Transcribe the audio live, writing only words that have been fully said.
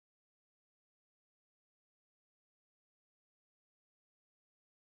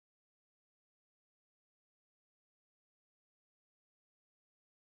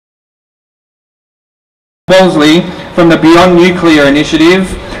Wellesley from the Beyond Nuclear Initiative.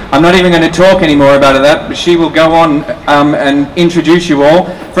 I'm not even going to talk anymore about that, but she will go on and introduce you all.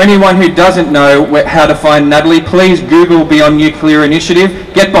 For anyone who doesn't know how to find Natalie, please Google Beyond Nuclear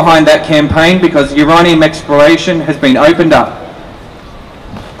Initiative. Get behind that campaign because uranium exploration has been opened up.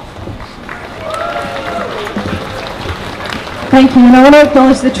 Thank you, and I want to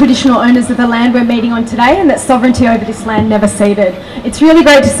acknowledge the traditional owners of the land we're meeting on today and that sovereignty over this land never ceded. It's really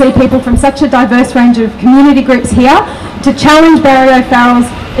great to see people from such a diverse range of community groups here to challenge Barry O'Farrell's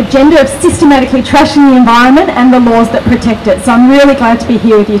agenda of systematically trashing the environment and the laws that protect it. So I'm really glad to be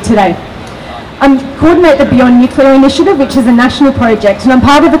here with you today. I coordinate the Beyond Nuclear Initiative, which is a national project, and I'm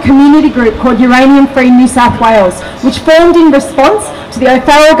part of a community group called Uranium Free New South Wales, which formed in response to the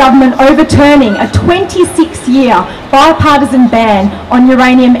O'Farrell government overturning a 26-year bipartisan ban on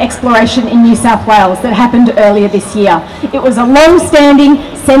uranium exploration in New South Wales that happened earlier this year. It was a long-standing,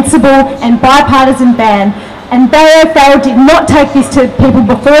 sensible and bipartisan ban, and Barry O'Farrell did not take this to people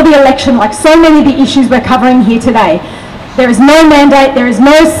before the election like so many of the issues we're covering here today. There is no mandate, there is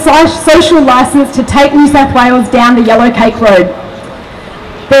no social licence to take New South Wales down the yellow cake road.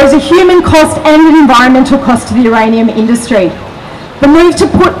 There is a human cost and an environmental cost to the uranium industry. The move to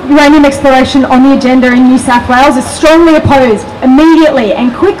put uranium exploration on the agenda in New South Wales is strongly opposed immediately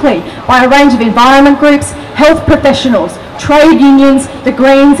and quickly by a range of environment groups, health professionals, trade unions, the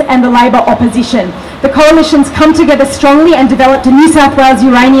Greens and the Labor opposition. The coalition's come together strongly and developed a New South Wales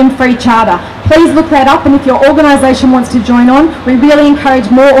uranium-free charter. Please look that up, and if your organisation wants to join on, we really encourage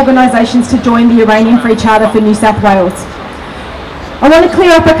more organisations to join the uranium-free charter for New South Wales. I want to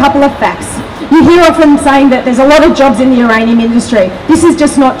clear up a couple of facts. You hear often saying that there's a lot of jobs in the uranium industry. This is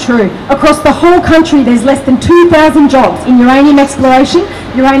just not true. Across the whole country, there's less than 2,000 jobs in uranium exploration,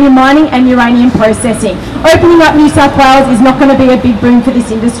 uranium mining and uranium processing. Opening up New South Wales is not going to be a big boom for this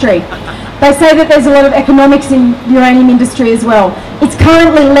industry. They say that there's a lot of economics in the uranium industry as well. It's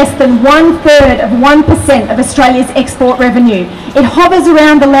currently less than 1/3 of 1% of Australia's export revenue. It hovers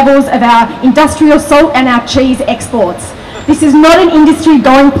around the levels of our industrial salt and our cheese exports. This is not an industry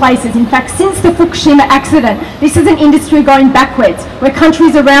going places. In fact, since the Fukushima accident, this is an industry going backwards, where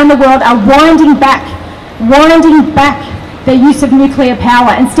countries around the world are winding back their use of nuclear power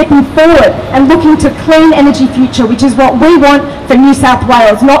and stepping forward and looking to clean energy future, which is what we want for New South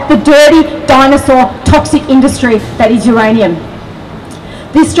Wales, not the dirty, dinosaur, toxic industry that is uranium.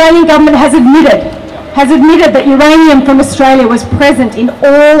 The Australian government has admitted that uranium from Australia was present in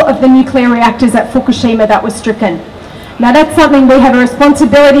all of the nuclear reactors at Fukushima that were stricken. Now that's something we have a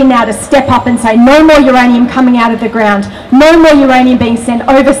responsibility now to step up and say no more uranium coming out of the ground, no more uranium being sent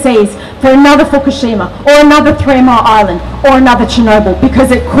overseas for another Fukushima or another 3 Mile Island or another Chernobyl,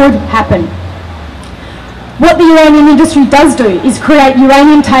 because it could happen. What the uranium industry does do is create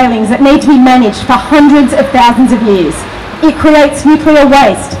uranium tailings that need to be managed for hundreds of thousands of years. It creates nuclear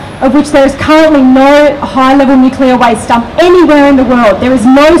waste, of which there is currently no high-level nuclear waste dump anywhere in the world. There is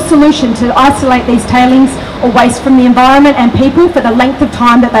no solution to isolate these tailings or waste from the environment and people for the length of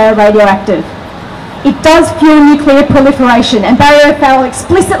time that they are radioactive. It does fuel nuclear proliferation, and Barry O'Farrell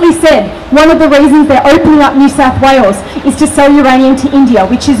explicitly said one of the reasons they're opening up New South Wales is to sell uranium to India,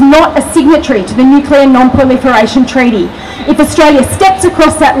 which is not a signatory to the Nuclear Non-Proliferation Treaty. If Australia steps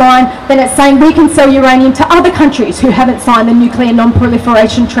across that line, then it's saying we can sell uranium to other countries who haven't signed the Nuclear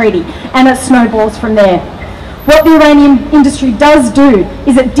Non-Proliferation Treaty, and it snowballs from there. What the uranium industry does do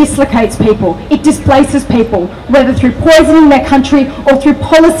is it dislocates people, it displaces people, whether through poisoning their country or through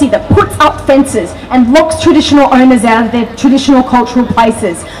policy that puts up fences and locks traditional owners out of their traditional cultural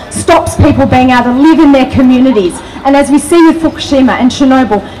places, stops people being able to live in their communities, and as we see with Fukushima and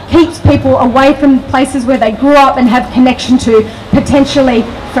Chernobyl, keeps people away from places where they grew up and have connection to potentially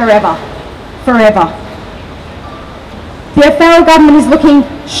forever. The O'Farrell government is looking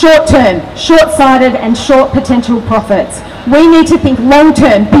short-term, short-sighted and short potential profits. We need to think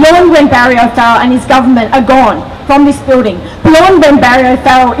long-term, beyond when Barry O'Farrell and his government are gone from this building, beyond when Barry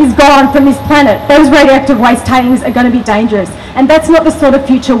O'Farrell is gone from this planet. Those radioactive waste tailings are going to be dangerous, and that's not the sort of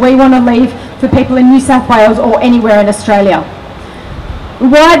future we want to leave for people in New South Wales or anywhere in Australia.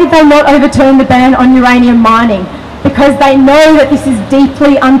 Why did they not overturn the ban on uranium mining? Because they know that this is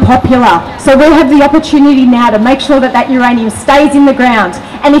deeply unpopular. So we have the opportunity now to make sure that that uranium stays in the ground.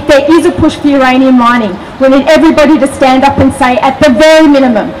 And if there is a push for uranium mining, we need everybody to stand up and say, at the very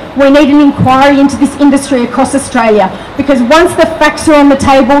minimum, we need an inquiry into this industry across Australia, because once the facts are on the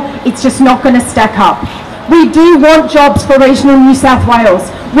table, it's just not going to stack up. We do want jobs for regional New South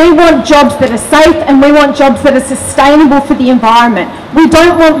Wales. We want jobs that are safe, and we want jobs that are sustainable for the environment. We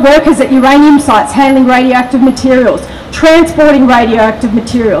don't want workers at uranium sites handling radioactive materials, transporting radioactive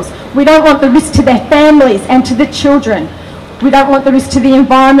materials. We don't want the risk to their families and to the children. We don't want the risk to the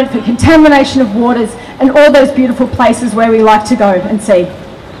environment for contamination of waters and all those beautiful places where we like to go and see.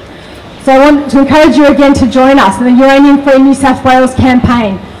 So I want to encourage you again to join us in the Uranium Free New South Wales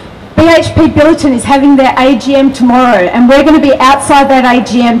campaign. BHP Billiton is having their AGM tomorrow, and we're going to be outside that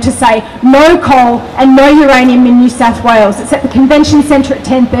AGM to say no coal and no uranium in New South Wales. It's at the Convention Centre at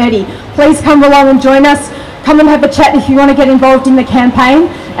 10:30. Please come along and join us. Come and have a chat if you want to get involved in the campaign,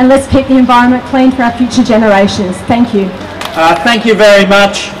 and let's keep the environment clean for our future generations. Thank you. Thank you very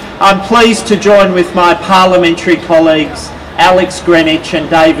much. I'm pleased to join with my parliamentary colleagues Alex Greenwich and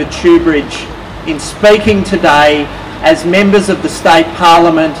David Shoebridge in speaking today as members of the State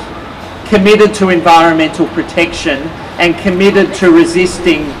Parliament committed to environmental protection and committed to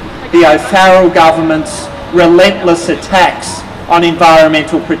resisting the O'Farrell government's relentless attacks on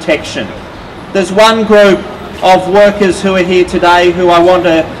environmental protection. There's one group of workers who are here today who I want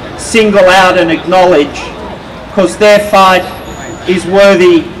to single out and acknowledge, because their fight is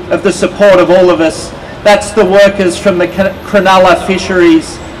worthy of the support of all of us. That's the workers from the Cronulla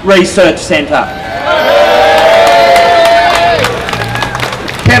Fisheries Research Centre.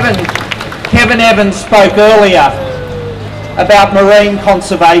 Kevin Evans spoke earlier about marine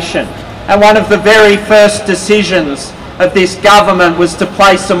conservation, and one of the very first decisions of this government was to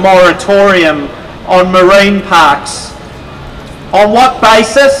place a moratorium on marine parks. On what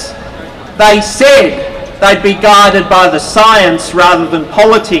basis? They said they'd be guided by the science rather than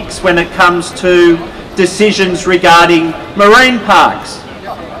politics when it comes to decisions regarding marine parks.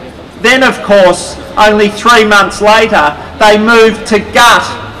 Then, of course, only 3 months later, they moved to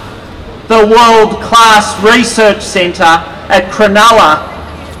gut the world-class research centre at Cronulla,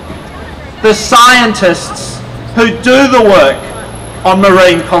 the scientists who do the work on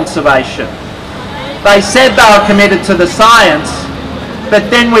marine conservation. They said they were committed to the science, but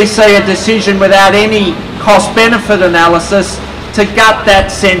then we see a decision without any cost-benefit analysis to gut that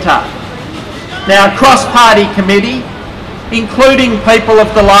centre. Now, a cross-party committee, including people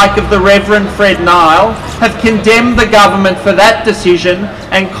of the like of the Reverend Fred Nile, have condemned the government for that decision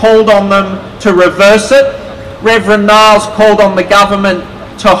and called on them to reverse it. Reverend Niles called on the government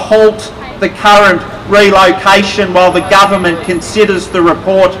to halt the current relocation while the government considers the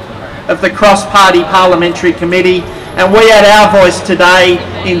report of the cross-party parliamentary committee. And we had our voice today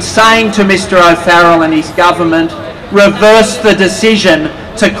in saying to Mr O'Farrell and his government, reverse the decision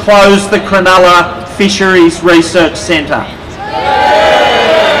to close the Cronulla Fisheries Research Centre.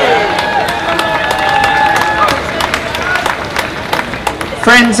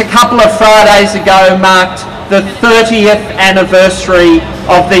 Friends, a couple of Fridays ago marked the 30th anniversary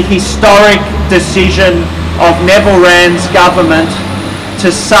of the historic decision of Neville Wran's government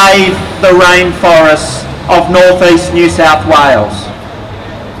to save the rainforests of northeast New South Wales.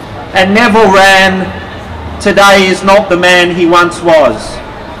 And Neville Wran today is not the man he once was.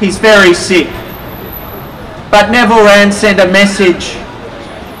 He's very sick. But Neville Wran sent a message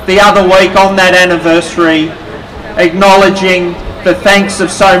the other week on that anniversary acknowledging the thanks of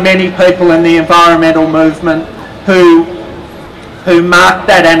so many people in the environmental movement who marked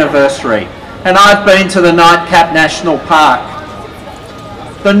that anniversary. And I've been to the Nightcap National Park.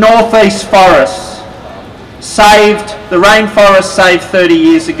 The northeast forests saved, the rainforest saved 30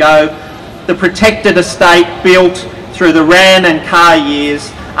 years ago, the protected estate built through the Wran and Carr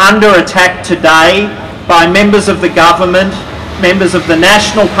years, under attack today by members of the government, members of the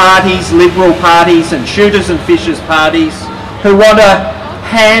national parties, Liberal parties and shooters and fishers parties, who want to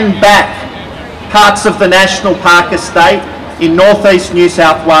hand back parts of the national park estate in northeast New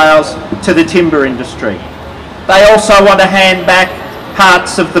South Wales to the timber industry. They also want to hand back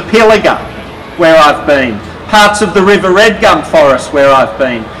parts of the Pilliga, where I've been, parts of the River Redgum forest, where I've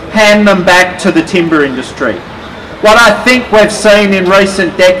been, hand them back to the timber industry. What I think we've seen in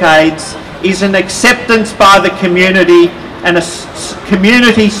recent decades is an acceptance by the community and a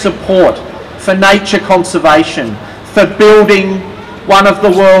community support for nature conservation, for building one of the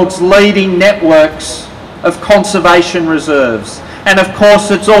world's leading networks of conservation reserves. And of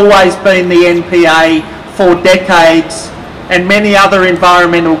course, it's always been the NPA for decades, and many other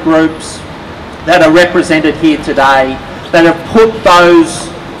environmental groups that are represented here today that have put those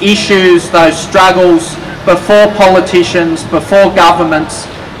issues, those struggles before politicians, before governments,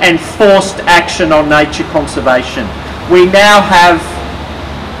 and forced action on nature conservation. We now have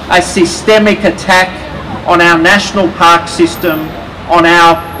a systemic attack on our national park system, on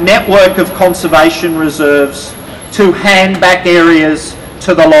our network of conservation reserves, to hand back areas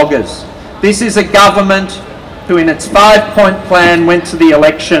to the loggers. This is a government who in its 5-point plan went to the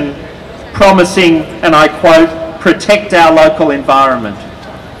election promising, and I quote, protect our local environment.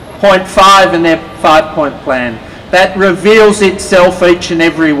 Point 5 in their 5-point plan. That reveals itself each and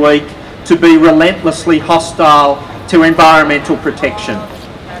every week to be relentlessly hostile to environmental protection.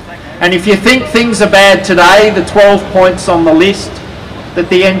 And if you think things are bad today, the 12 points on the list that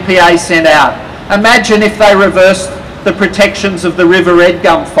the NPA sent out, imagine if they reversed the protections of the River Red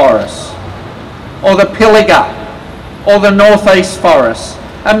Gum forests, or the Pilliga, or the Northeast forests.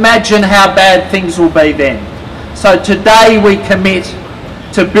 Imagine how bad things will be then. So today we commit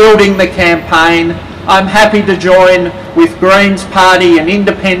to building the campaign. I'm happy to join with Greens Party and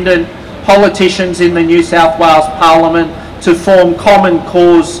independent politicians in the New South Wales Parliament to form common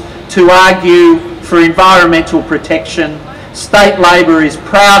cause to argue for environmental protection. State Labor is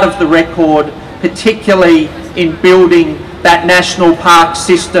proud of the record, particularly in building that national park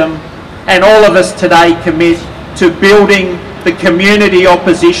system, and all of us today commit to building the community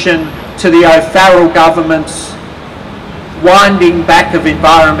opposition to the O'Farrell government's winding back of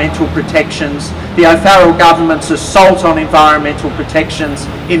environmental protections, the O'Farrell government's assault on environmental protections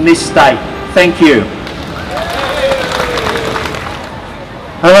in this state. Thank you.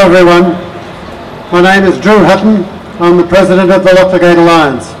 Hello everyone, my name is Drew Hutton. I'm the President of the Lock the Gate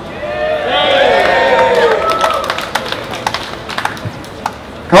Alliance.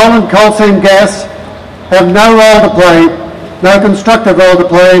 Coal and coal seam gas have no role to play, no constructive role to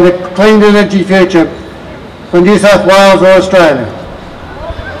play in a clean energy future for New South Wales or Australia.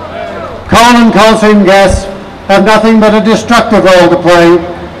 Coal and coal seam gas have nothing but a destructive role to play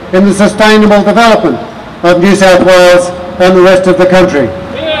in the sustainable development of New South Wales and the rest of the country.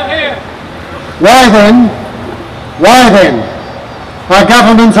 Why then, are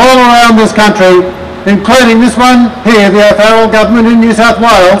governments all around this country, including this one here, the O'Farrell government in New South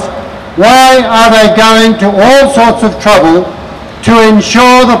Wales, why are they going to all sorts of trouble to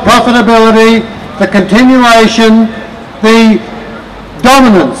ensure the profitability, the continuation, the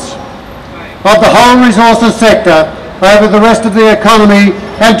dominance of the whole resources sector over the rest of the economy,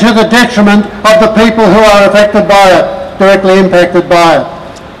 and to the detriment of the people who are affected by it, directly impacted by it?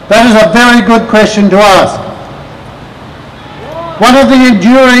 That is a very good question to ask. One of the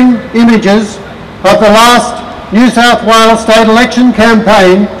enduring images of the last New South Wales state election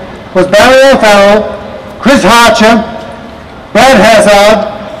campaign was Barry O'Farrell, Chris Harcher, Brad Hazzard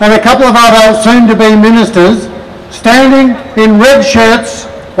and a couple of other soon-to-be ministers standing in red shirts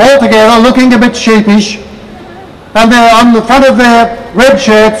all together, looking a bit sheepish, and on the front of their red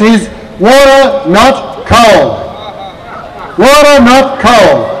shirts is "Water, not coal." Water, not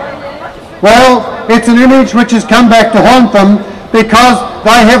coal. Well, it's an image which has come back to haunt them because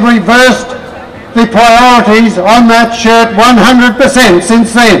they have reversed the priorities on that shirt 100%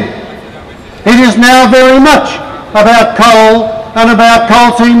 since then. It is now very much about coal and about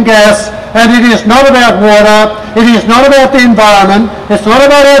coal seam gas, and it is not about water, it is not about the environment, it's not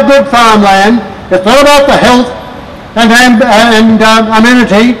about our good farmland, it's not about the health and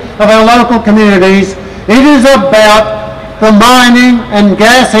amenity of our local communities. It is about the mining and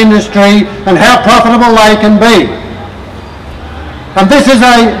gas industry and how profitable they can be. And this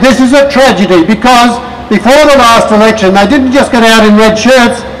is a tragedy, because before the last election they didn't just get out in red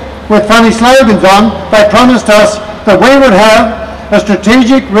shirts with funny slogans on. They promised us that we would have a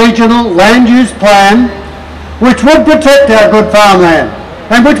strategic regional land use plan which would protect our good farmland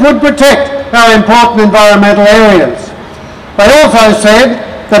and which would protect our important environmental areas. They also said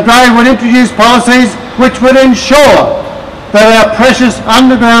that they would introduce policies which would ensure that our precious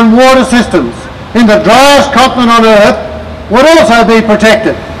underground water systems in the driest continent on earth would also be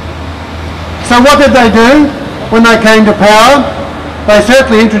protected. So what did they do when they came to power? They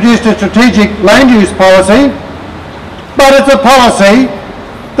certainly introduced a strategic land use policy, but it's a policy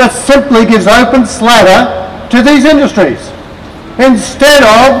that simply gives open slather to these industries. Instead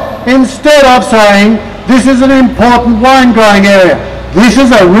of saying this is an important wine growing area, this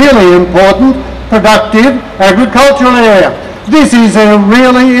is a really important productive agricultural area, this is a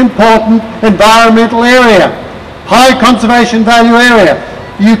really important environmental area, high conservation value area.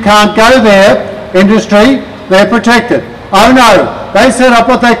 You can't go there, industry, they're protected. Oh no, they set up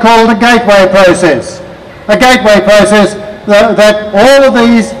what they call the gateway process. A gateway process that all of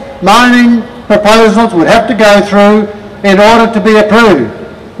these mining proposals would have to go through in order to be approved.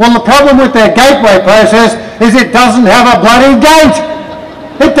 Well, the problem with their gateway process is it doesn't have a bloody gate.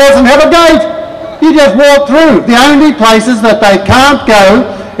 It doesn't have a gate. You just walk through. The only places that they can't go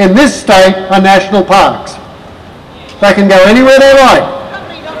in this state are national parks. They can go anywhere they like.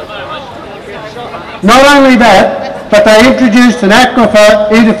 Not only that, but they introduced an aquifer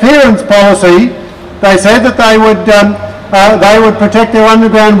interference policy. They said that they would protect their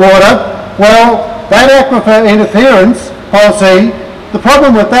underground water. Well, that aquifer interference policy the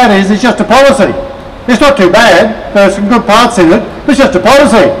problem with that is it's just a policy. It's not too bad. There are some good parts in it. It's just a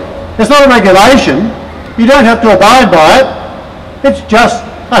policy. It's not a regulation. You don't have to abide by it. It's just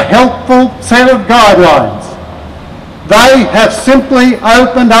a helpful set of guidelines. They have simply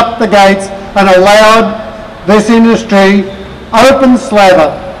opened up the gates and allowed this industry open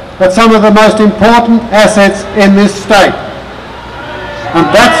slather at some of the most important assets in this state. And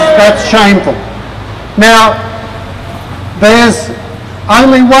that's shameful. Now, there's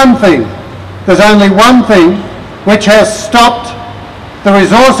only one thing which has stopped the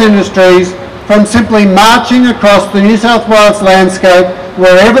resource industries from simply marching across the New South Wales landscape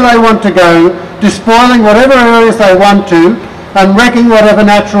wherever they want to go, despoiling whatever areas they want to, and wrecking whatever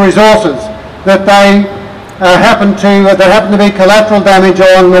natural resources that they happen to be collateral damage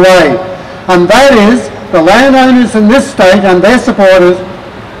along the way. And that is the landowners in this state and their supporters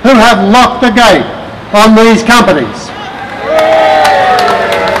who have locked the gate on these companies.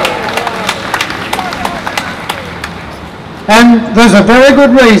 And there's a very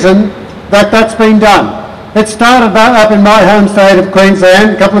good reason that that's been done. It started up in my home state of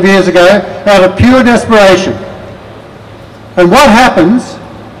Queensland a couple of years ago out of pure desperation. And what happens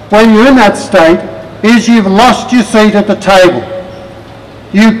when you're in that state is you've lost your seat at the table.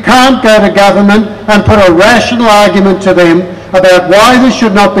 You can't go to government and put a rational argument to them about why this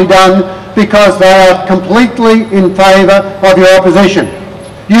should not be done because they are completely in favour of your opposition.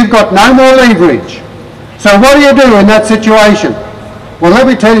 You've got no more leverage. So what do you do in that situation? Well, let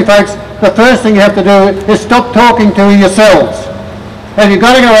me tell you folks, the first thing you have to do is stop talking to yourselves. And you've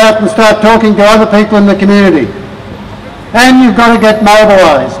got to go out and start talking to other people in the community. And you've got to get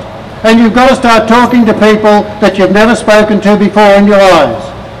mobilised. And you've got to start talking to people that you've never spoken to before in your lives.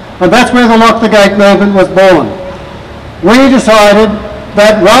 And that's where the Lock the Gate movement was born. We decided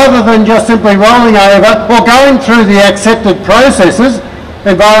that rather than just simply rolling over or going through the accepted processes,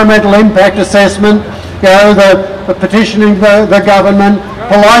 environmental impact assessment, the petitioning the government,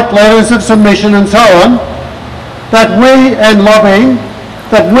 polite letters of submission and so on, and lobbying,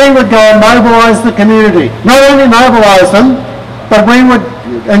 that we would go and mobilise the community. Not only mobilise them, but we would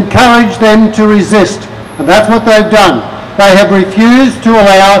encourage them to resist. And that's what they've done. They have refused to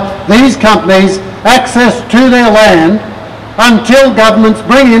allow these companies access to their land until governments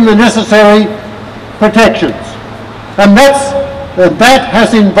bring in the necessary protections. And that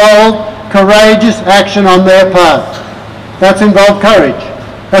has involved courageous action on their part. That's involved courage.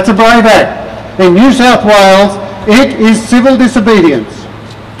 That's a brave act. In New South Wales, it is civil disobedience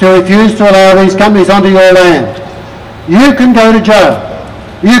to refuse to allow these companies onto your land. You can go to jail.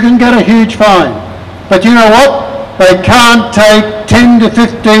 You can get a huge fine. But you know what? They can't take 10 to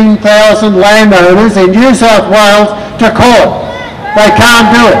 15,000 landowners in New South Wales to court. They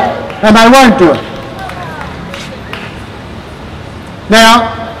can't do it. And they won't do it.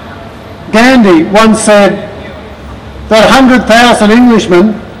 Now, Gandhi once said that 100,000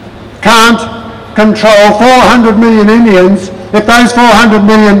 Englishmen can't control 400 million Indians if those 400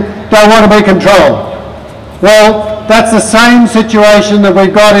 million don't want to be controlled. Well, that's the same situation that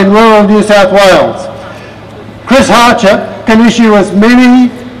we've got in rural New South Wales. Chris Harcher can issue as many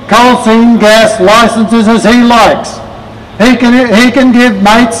coal seam gas licences as he likes. He can give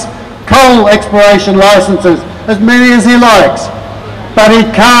mates coal exploration licences, as many as he likes. But he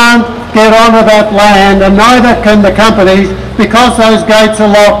can't get onto that land, and neither can the companies, because those gates are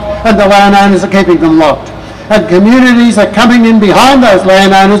locked and the landowners are keeping them locked. And communities are coming in behind those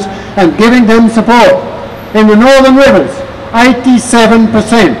landowners and giving them support. In the Northern Rivers, 87%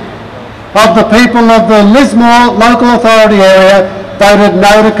 of the people of the Lismore local authority area voted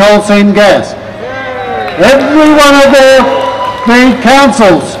no to coal seam gas. Every one of the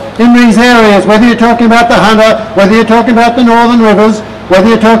councils in these areas, whether you're talking about the Hunter, whether you're talking about the Northern Rivers, whether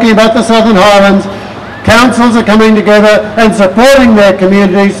you're talking about the Southern Highlands, councils are coming together and supporting their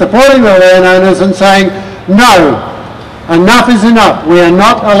communities, supporting their landowners and saying, no, enough is enough. We are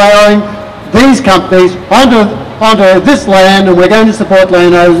not allowing these companies onto this land, and we're going to support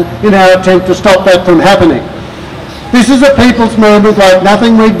landowners in our attempt to stop that from happening. This is a people's movement like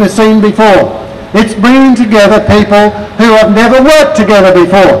nothing we've seen before. It's bringing together people who have never worked together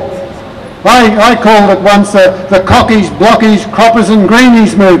before. I called it once the cockies, blockies, croppers and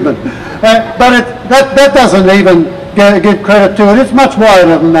greenies movement. But that doesn't even give credit to it. It's much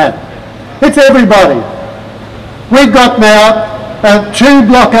wider than that. It's everybody. We've got now 2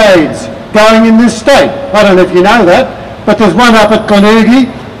 blockades going in this state. I don't know if you know that, but there's one up at Glenugie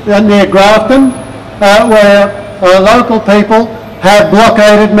near Grafton where local people have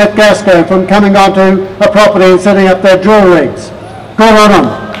blockaded Metgasco from coming onto a property and setting up their drill rigs. Good on them.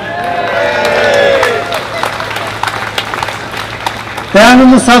 Down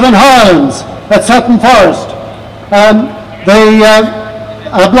in the Southern Highlands at Sutton Forest, a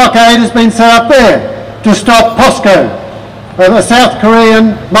blockade has been set up there to stop POSCO, a South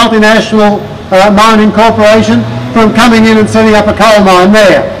Korean multinational mining corporation, from coming in and setting up a coal mine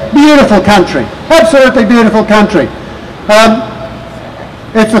there. Beautiful country, absolutely beautiful country.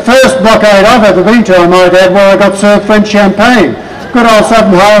 It's the first blockade I've ever been to, I might add, where I got served French champagne. Good old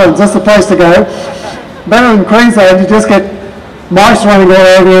Southern Highlands, that's the place to go. Better in Queensland, you just get mice running all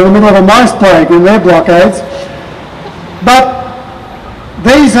over you in the middle of a mice plague in their blockades. But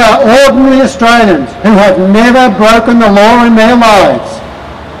these are ordinary Australians who have never broken the law in their lives,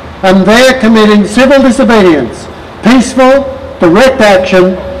 and they're committing civil disobedience, peaceful, direct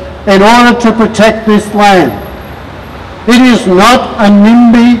action in order to protect this land. It is not a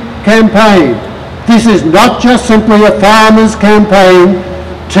NIMBY campaign. This is not just simply a farmer's campaign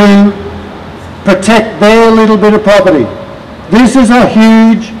to protect their little bit of property. This is a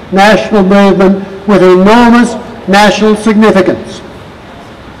huge national movement with enormous national significance.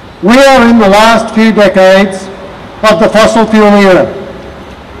 We are in the last few decades of the fossil fuel era.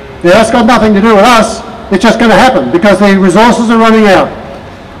 Now, that's got nothing to do with us. It's just going to happen because the resources are running out.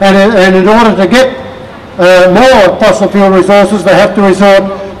 And in order to get more fossil fuel resources, they have to resort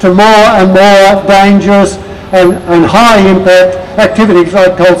to more and more dangerous and high impact activities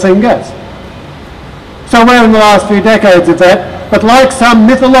like coal seam gas. So we're in the last few decades of that, but like some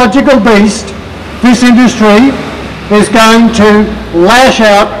mythological beast, this industry is going to lash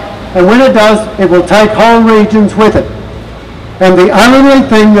out, and when it does, it will take whole regions with it. And the only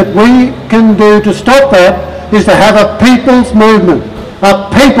thing that we can do to stop that is to have a people's movement, a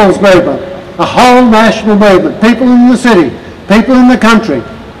whole national movement, people in the city, people in the country,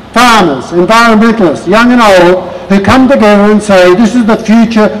 farmers, environmentalists, young and old, who come together and say, this is the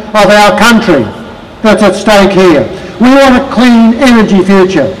future of our country that's at stake here. We want a clean energy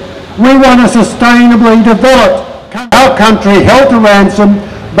future. We want a sustainably developed our country held to ransom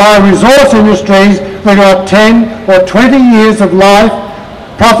by resource industries that got 10 or 20 years of life,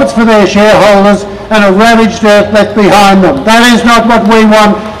 profits for their shareholders, and a ravaged earth left behind them. That is not what we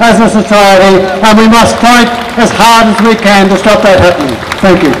want as a society, and we must fight as hard as we can to stop that happening.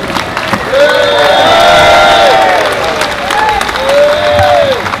 Thank you.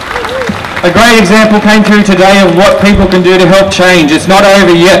 A great example came through today of what people can do to help change. It's not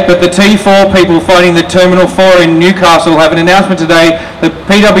over yet, but the T4 people fighting the Terminal 4 in Newcastle have an announcement today that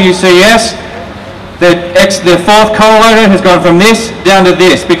PWCS, their fourth coal loader has gone from this down to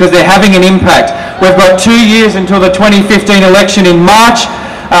this because they're having an impact. We've got 2 years until the 2015 election in March.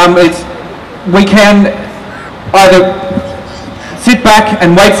 We can either sit back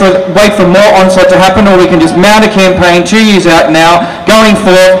and wait for more onslaught to happen, or we can just mount a campaign 2 years out now going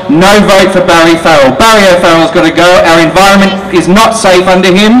for no vote for Barry Farrell. Barry O'Farrell's got to go. Our environment is not safe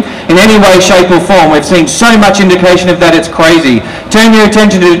under him in any way, shape or form. We've seen so much indication of that, it's crazy. Turn your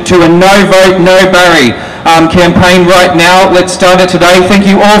attention to a no vote, no Barry campaign right now. Let's start it today. Thank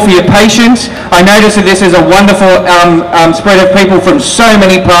you all for your patience. I notice that this is a wonderful spread of people from so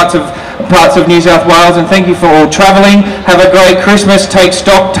many parts of New South Wales, and thank you for all travelling. Have a great Christmas, take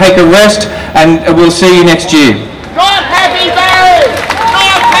stock, take a rest, and we'll see you next year.